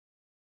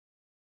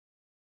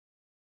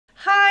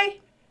Hi,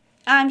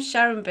 I'm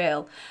Sharon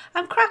Bill.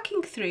 I'm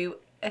cracking through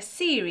a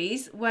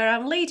series where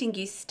I'm leading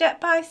you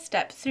step by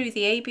step through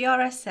the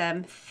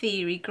ABRSM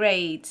theory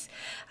grades,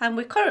 and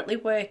we're currently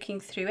working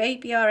through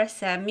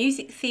ABRSM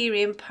Music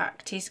Theory and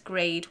Practice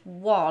Grade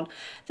 1.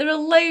 There are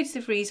loads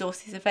of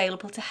resources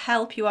available to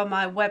help you on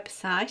my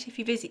website. If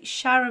you visit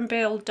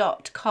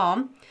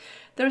sharonbill.com,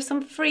 there are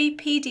some free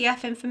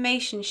PDF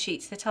information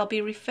sheets that I'll be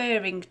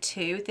referring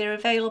to. They're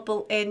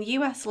available in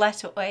US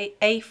letter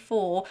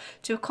A4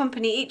 to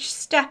accompany each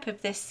step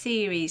of this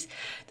series.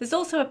 There's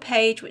also a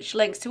page which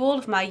links to all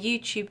of my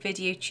YouTube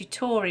video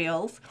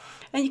tutorials,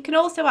 and you can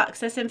also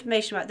access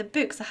information about the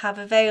books I have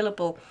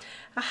available.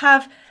 I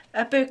have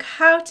a book,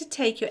 How to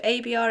Take Your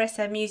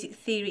ABRSM Music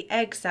Theory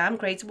Exam,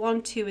 grades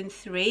 1, 2 and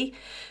 3.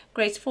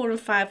 Grades 4 and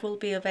 5 will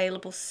be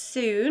available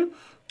soon.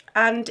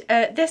 And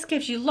this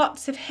gives you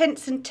lots of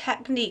hints and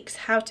techniques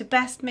how to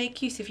best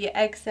make use of your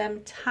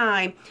exam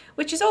time,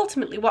 which is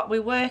ultimately what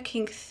we're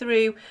working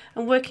through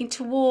and working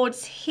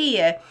towards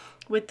here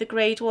with the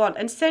grade 1.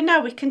 And so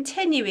now we're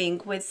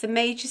continuing with the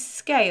major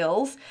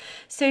scales.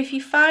 So if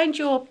you find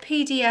your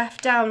PDF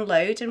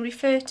download and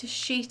refer to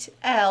sheet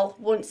L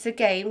once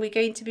again, we're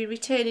going to be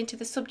returning to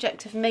the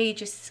subject of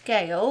major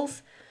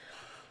scales.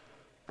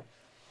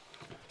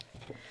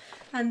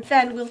 And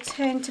then we'll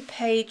turn to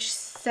page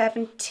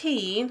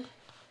 17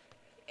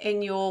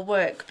 in your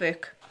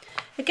workbook.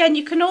 Again,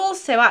 you can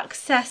also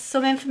access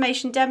some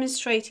information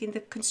demonstrating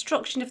the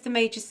construction of the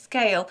major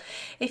scale.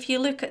 If you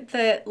look at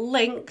the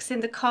links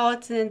in the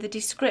cards and in the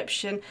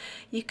description,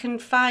 you can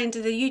find the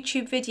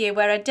YouTube video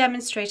where I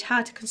demonstrate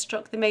how to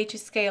construct the major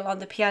scale on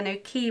the piano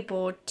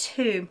keyboard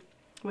too,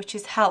 which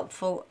is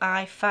helpful,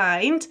 I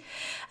find.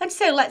 And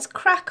so let's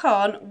crack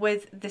on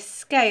with the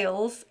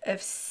scales of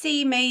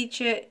C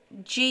major,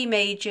 G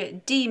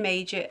major, D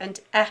major and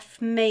F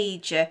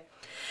major.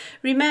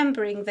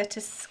 Remembering that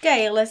a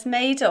scale is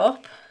made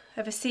up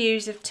of a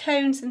series of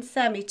tones and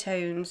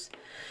semitones.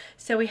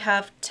 So we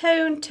have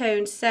tone,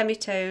 tone,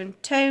 semitone,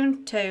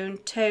 tone, tone,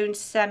 tone,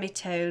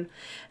 semitone.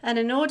 And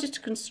in order to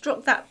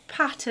construct that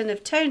pattern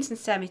of tones and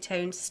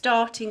semitones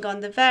starting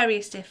on the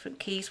various different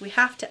keys, we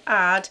have to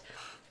add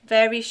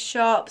various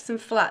sharps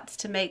and flats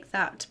to make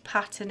that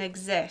pattern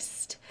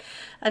exist.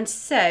 And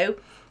so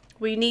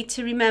we need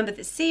to remember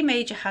that C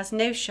major has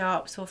no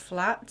sharps or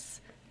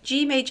flats,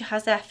 G major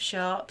has F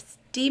sharps,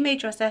 D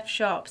major has F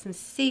sharps and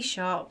C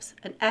sharps,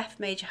 and F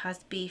major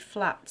has B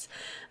flats.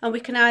 And we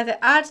can either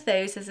add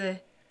those as a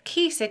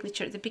key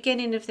signature at the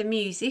beginning of the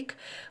music,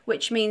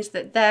 which means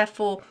that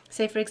therefore,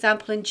 say for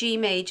example in G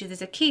major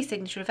there's a key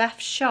signature of F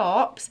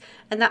sharps,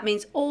 and that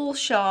means all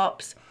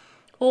sharps,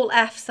 all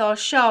Fs are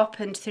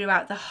sharpened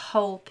throughout the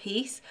whole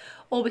piece,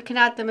 or we can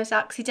add them as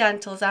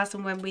accidentals as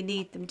and when we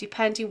need them,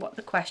 depending what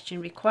the question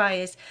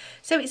requires.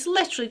 So it's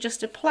literally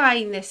just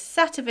applying this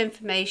set of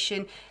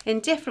information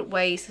in different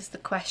ways as the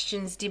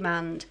questions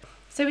demand.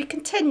 So we're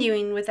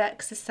continuing with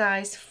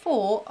exercise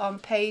 4 on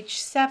page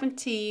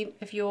 17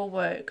 of your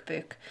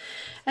workbook.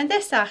 And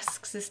this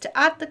asks us to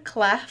add the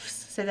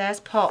clefs, so there's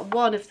part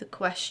 1 of the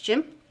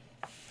question,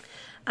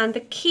 and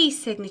the key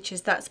signatures,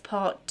 that's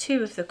part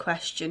 2 of the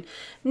question,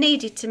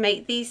 needed to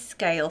make these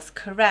scales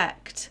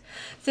correct.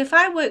 So if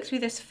I work through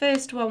this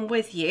first one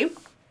with you,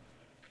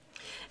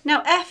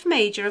 now F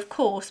major of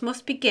course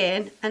must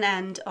begin and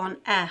end on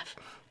F,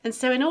 and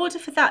so in order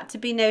for that to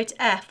be note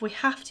F, we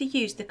have to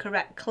use the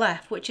correct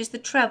clef, which is the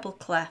treble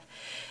clef.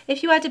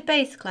 If you add a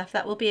bass clef,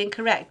 that will be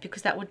incorrect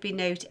because that would be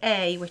note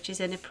A, which is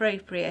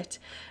inappropriate,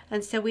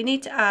 and so we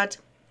need to add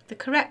the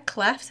correct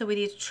clef, so we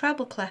need a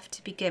treble clef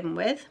to begin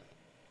with.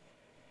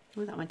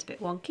 Oh, that went a bit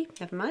wonky,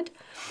 never mind.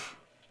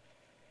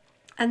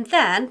 And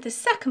then the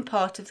second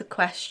part of the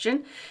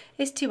question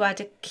is to add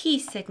a key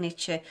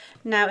signature.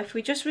 Now if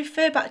we just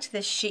refer back to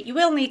this sheet, you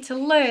will need to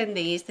learn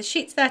these. The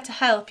sheet's there to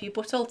help you,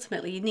 but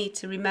ultimately you need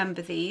to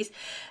remember these.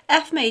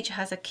 F major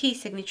has a key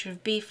signature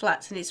of B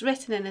flats and it's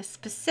written in a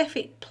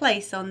specific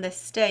place on this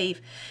stave.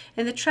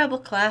 In the treble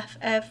clef,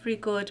 every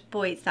good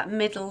boy, it's that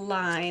middle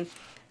line.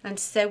 And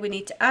so we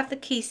need to add the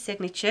key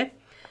signature,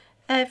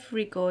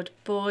 every good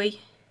boy.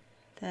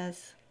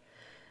 There's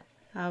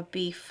our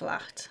B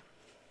flat.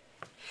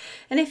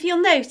 And if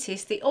you'll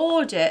notice the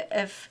order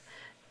of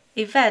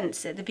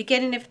events at the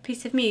beginning of a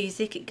piece of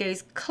music, it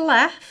goes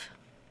clef,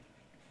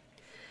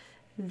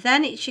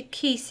 then it's your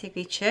key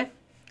signature,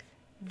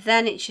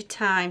 then it's your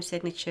time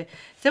signature.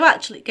 So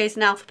actually it goes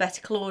in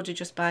alphabetical order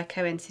just by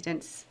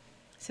coincidence.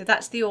 So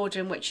that's the order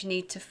in which you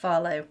need to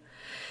follow.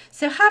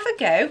 So have a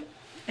go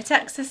at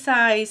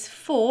exercise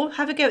 4.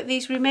 Have a go at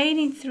these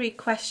remaining 3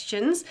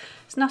 questions.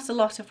 It's not a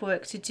lot of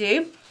work to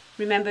do.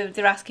 Remember,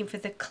 they're asking for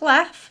the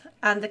clef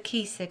and the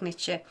key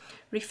signature.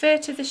 Refer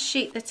to the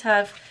sheet that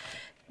I've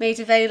made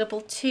available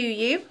to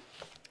you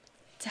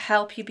to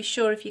help you be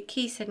sure of your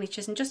key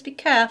signatures, and just be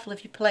careful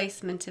of your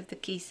placement of the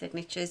key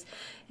signatures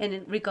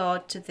in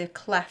regard to the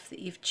clef that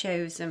you've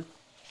chosen.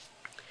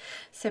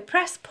 So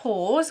press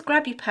pause,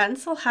 grab your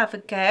pencil, have a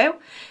go,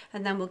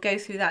 and then we'll go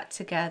through that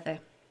together.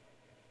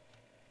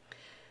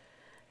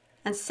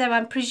 And so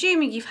I'm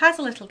presuming you've had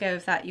a little go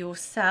of that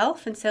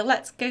yourself, and so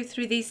let's go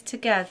through these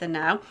together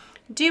now.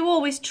 Do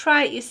always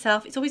try it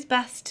yourself. It's always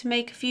best to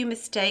make a few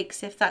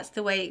mistakes if that's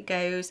the way it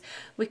goes.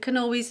 We can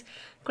always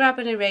grab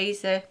an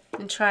eraser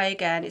and try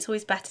again. It's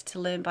always better to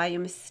learn by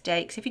your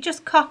mistakes. If you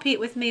just copy it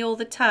with me all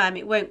the time,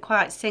 it won't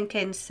quite sink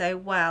in so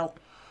well.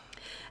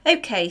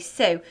 Okay,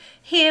 so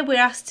here we're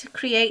asked to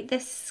create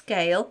this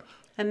scale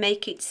and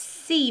make it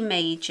C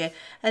major,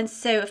 and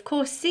so of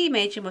course C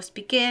major must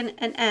begin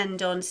and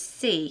end on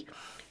C.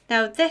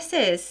 Now this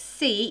is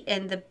C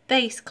in the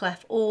bass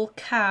clef, all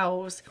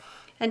cows,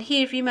 and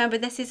here if you remember,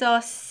 this is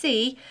our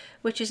C,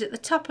 which is at the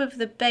top of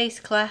the bass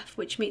clef,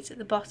 which meets at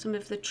the bottom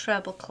of the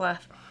treble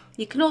clef.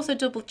 You can also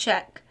double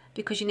check,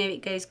 because you know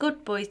it goes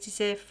good boys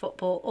deserve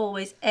football,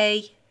 always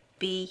A,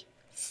 B,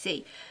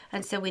 C,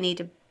 and so we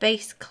need a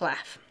bass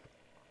clef.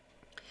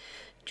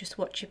 Just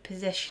watch your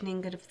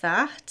positioning of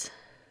that.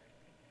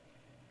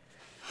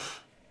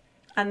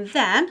 And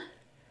then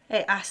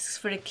it asks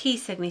for a key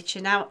signature.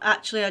 Now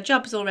actually our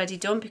job's already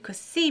done because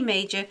C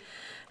major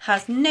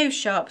has no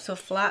sharps or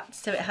flats,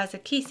 so it has a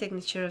key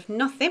signature of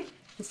nothing,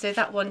 and so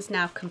that one's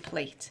now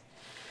complete.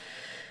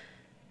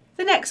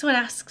 The next one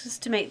asks us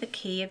to make the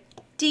key of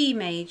D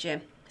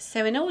major.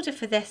 So in order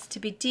for this to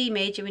be D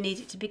major, we need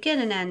it to begin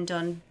and end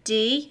on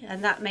D,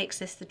 and that makes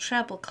this the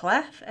treble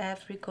clef,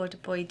 every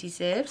good boy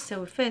deserves.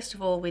 So first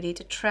of all we need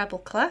a treble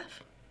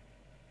clef.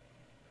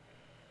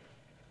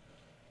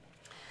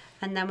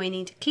 And then we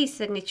need a key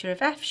signature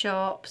of F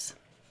sharps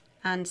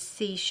and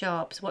C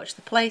sharps. Watch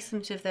the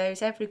placement of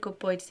those. Every good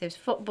boy deserves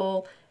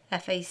football,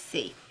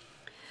 FAC.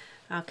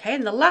 Okay,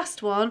 and the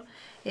last one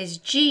is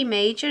G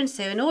major, and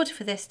so in order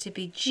for this to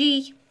be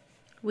G,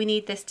 we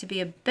need this to be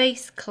a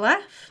bass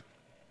clef.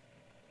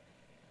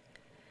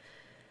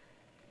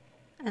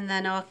 And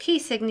then our key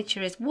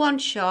signature is 1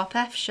 sharp,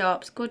 F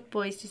sharps, good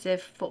boys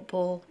deserve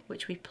football,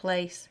 which we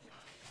place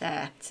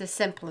there. It's as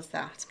simple as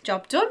that.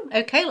 Job done.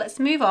 Okay, let's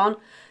move on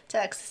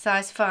to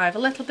exercise 5. A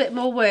little bit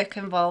more work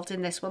involved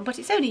in this one, but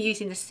it's only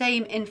using the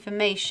same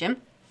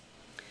information.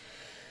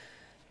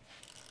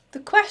 The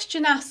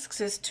question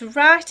asks us to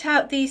write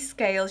out these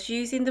scales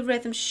using the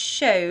rhythm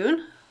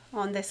shown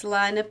on this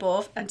line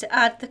above and to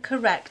add the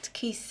correct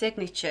key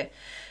signature.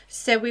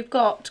 So we've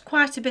got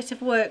quite a bit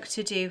of work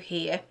to do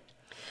here.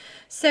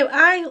 So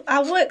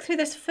I'll work through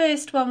this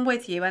first one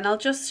with you, and I'll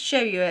just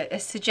show you a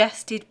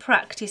suggested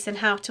practice and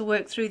how to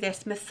work through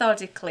this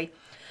methodically.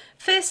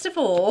 First of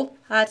all,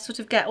 I'd sort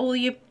of get all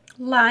your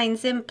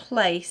lines in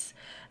place,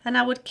 and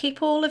I would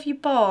keep all of your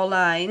bar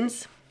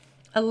lines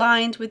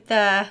aligned with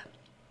their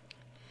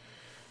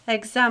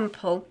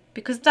example,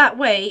 because that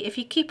way if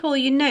you keep all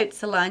your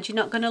notes aligned, you're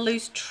not going to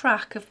lose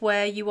track of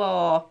where you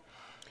are.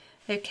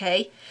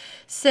 Okay,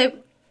 so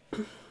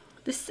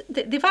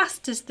they've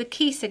asked us the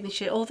key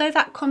signature, although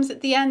that comes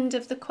at the end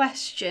of the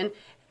question.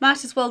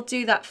 Might as well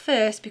do that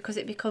first because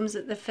it becomes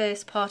at the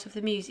first part of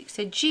the music.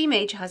 So G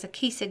major has a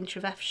key signature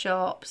of F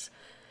sharps.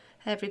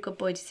 Every good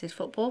boy deserves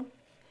football.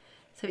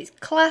 So it's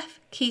clef,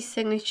 key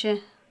signature,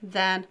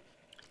 then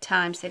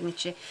time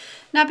signature.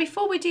 Now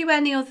before we do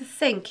any other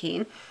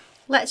thinking,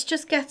 let's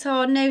just get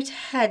our note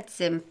heads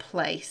in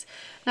place.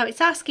 Now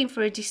it's asking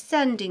for a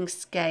descending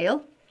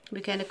scale. We're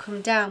going to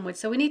come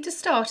downwards. So we need to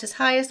start as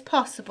high as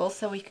possible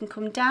so we can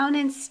come down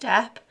in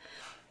step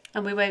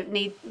and we won't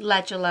need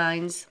ledger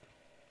lines.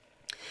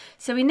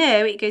 So we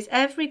know it goes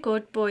every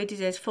good boy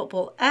deserves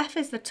football. F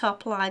is the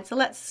top line, so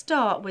let's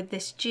start with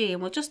this G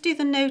and we'll just do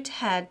the note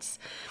heads.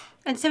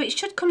 And so it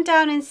should come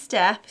down in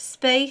step,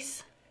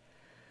 space,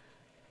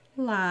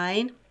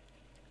 line,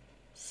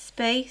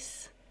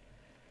 space,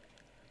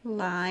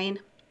 line,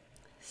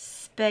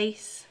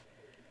 space,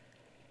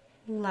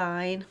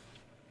 line,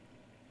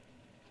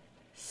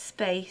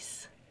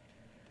 space,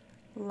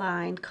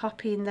 line,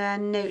 copying their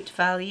note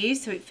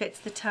values so it fits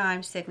the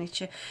time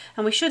signature.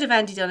 And we should have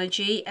ended on a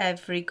G,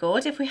 every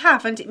good. If we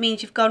haven't, it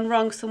means you've gone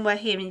wrong somewhere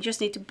here and you just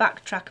need to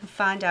backtrack and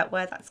find out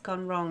where that's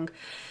gone wrong.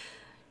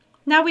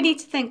 Now we need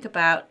to think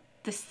about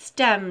the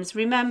stems.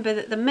 Remember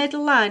that the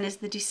middle line is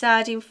the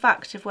deciding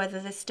factor of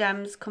whether the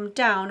stems come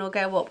down or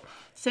go up.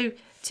 So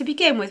to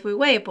begin with, we're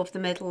way above the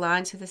middle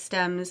line, so the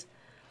stems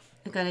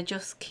are going to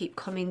just keep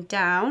coming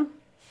down.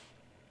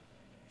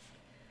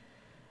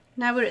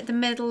 Now we're at the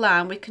middle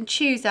line, we can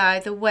choose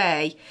either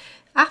way.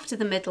 After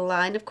the middle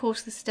line, of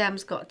course, the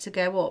stem's got to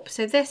go up.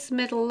 So this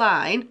middle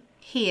line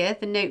here,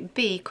 the note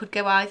B, could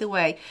go either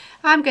way.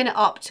 I'm going to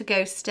opt to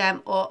go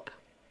stem up,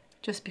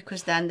 just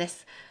because then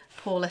this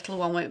poor little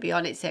one won't be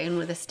on its own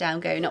with a stem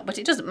going up, but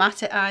it doesn't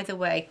matter either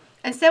way.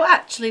 And so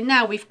actually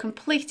now we've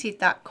completed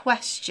that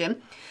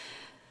question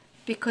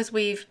because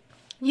we've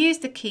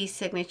used the key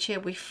signature,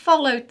 we've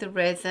followed the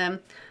rhythm,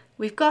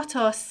 we've got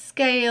our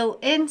scale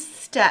in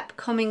step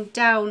coming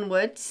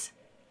downwards,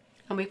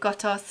 and we've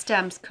got our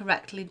stems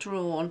correctly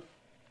drawn.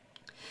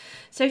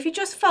 So if you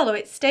just follow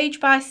it stage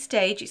by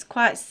stage, it's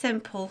quite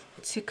simple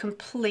to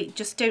complete.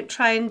 Just don't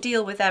try and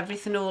deal with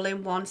everything all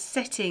in one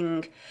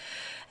sitting.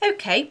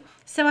 Okay,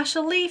 so I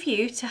shall leave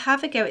you to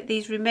have a go at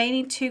these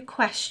remaining two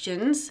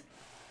questions.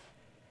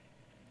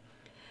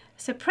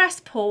 So press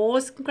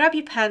pause, grab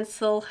your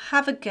pencil,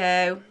 have a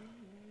go,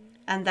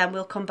 and then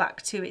we'll come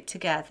back to it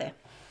together.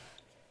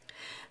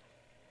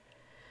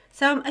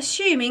 So I'm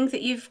assuming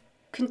that you've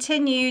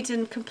continued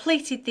and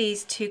completed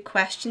these 2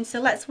 questions, so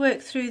let's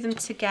work through them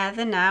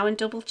together now and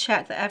double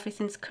check that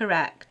everything's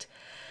correct.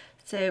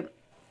 So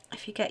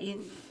if you get your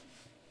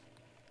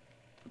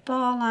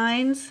bar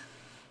lines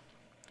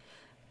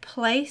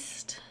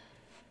placed,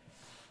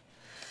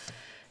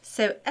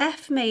 so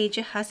F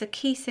major has a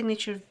key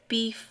signature of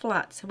B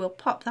flat, so we'll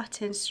pop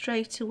that in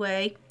straight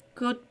away.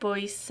 Good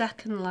boys,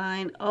 second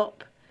line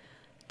up,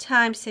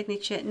 time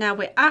signature. Now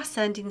we're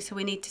ascending, so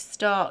we need to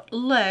start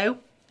low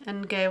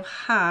and go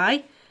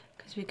high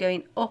because we're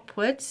going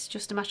upwards.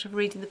 Just a matter of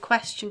reading the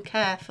question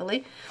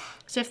carefully.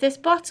 So if this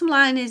bottom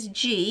line is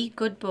G,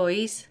 good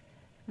boys,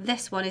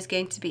 this one is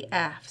going to be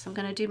F. So I'm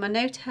going to do my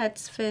note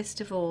heads first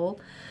of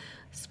all.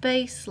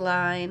 Space,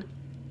 line,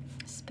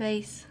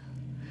 space,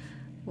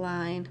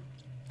 line,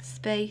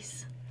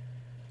 space,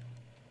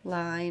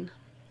 line,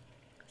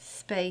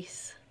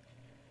 space,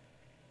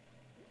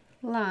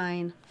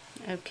 line.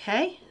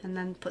 Okay, and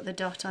then put the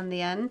dot on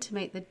the end to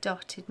make the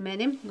dotted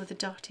minim with a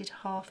dotted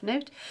half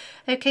note.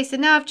 Okay, so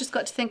now I've just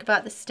got to think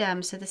about the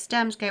stems. So the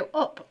stems go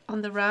up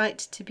on the right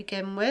to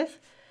begin with.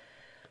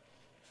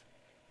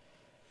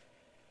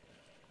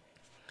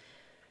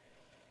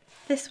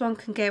 This one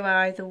can go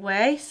either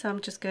way, so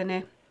I'm just going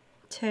to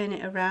turn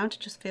it around.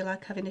 I just feel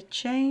like having a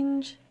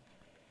change.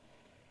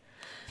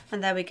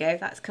 And there we go,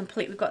 that's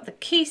complete. We've got the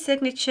key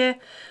signature,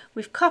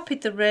 we've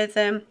copied the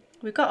rhythm,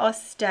 we've got our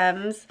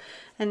stems,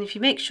 and if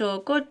you make sure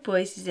good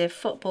boys is here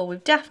football,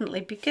 we've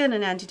definitely begun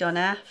and ended on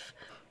F.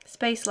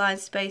 Space line,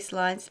 space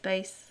line,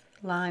 space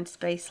line,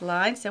 space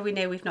line, so we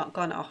know we've not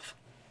gone off.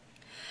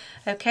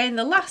 Okay, and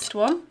the last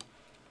one,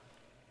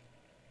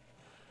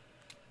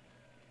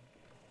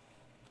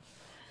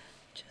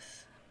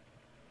 just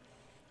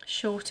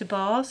shorter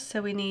bars,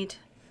 so we need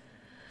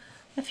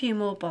a few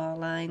more bar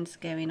lines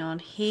going on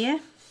here.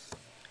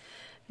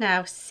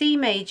 Now C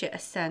major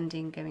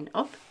ascending going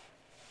up.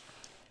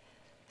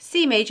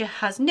 C major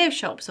has no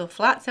sharps or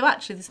flats, so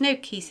actually there's no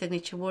key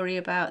signature to worry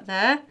about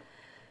there.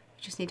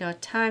 We just need our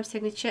time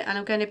signature, and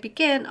I'm going to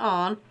begin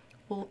on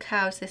all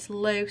cows this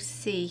low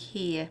C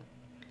here.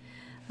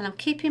 And I'm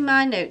keeping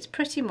my notes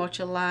pretty much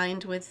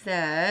aligned with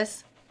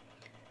theirs,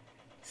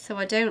 so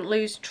I don't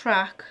lose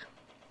track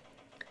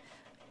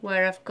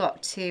where I've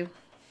got to.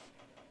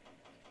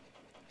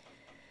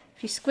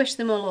 If you squish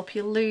them all up,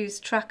 you'll lose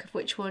track of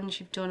which ones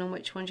you've done and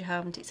which ones you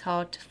haven't. It's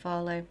hard to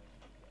follow.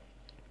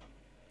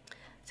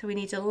 So we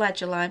need a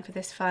ledger line for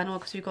this final one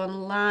because we've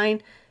gone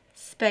line,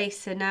 space,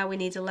 so now we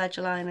need a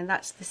ledger line, and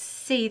that's the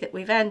C that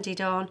we've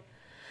ended on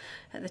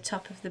at the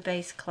top of the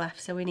bass clef.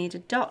 So we need a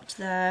dot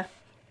there.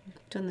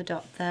 We've done the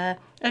dot there.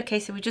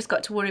 Okay, so we just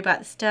got to worry about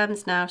the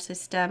stems now. So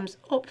stems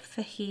up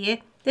for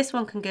here. This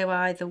one can go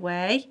either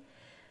way.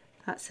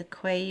 That's a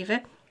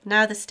quaver.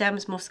 Now the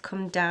stems must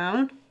come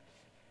down.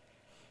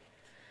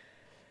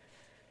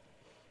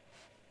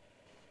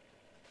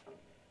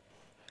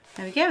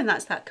 There we go, and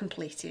that's that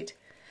completed.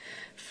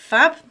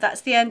 Fab,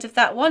 that's the end of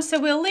that one. So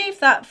we'll leave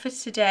that for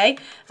today,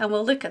 and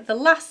we'll look at the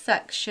last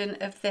section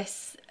of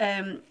this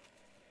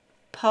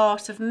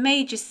part of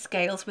major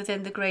scales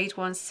within the grade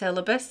 1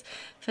 syllabus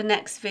for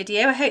next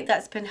video. I hope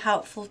that's been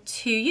helpful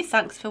to you.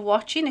 Thanks for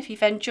watching. If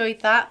you've enjoyed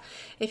that,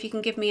 if you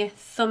can give me a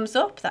thumbs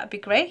up, that'd be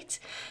great.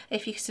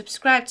 If you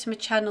subscribe to my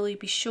channel, you'll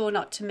be sure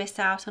not to miss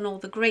out on all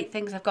the great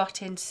things I've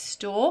got in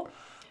store.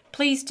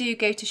 Please do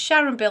go to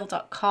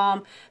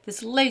sharonbill.com.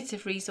 There's loads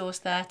of resource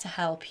there to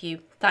help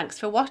you. Thanks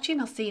for watching.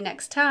 I'll see you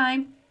next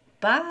time.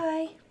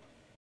 Bye.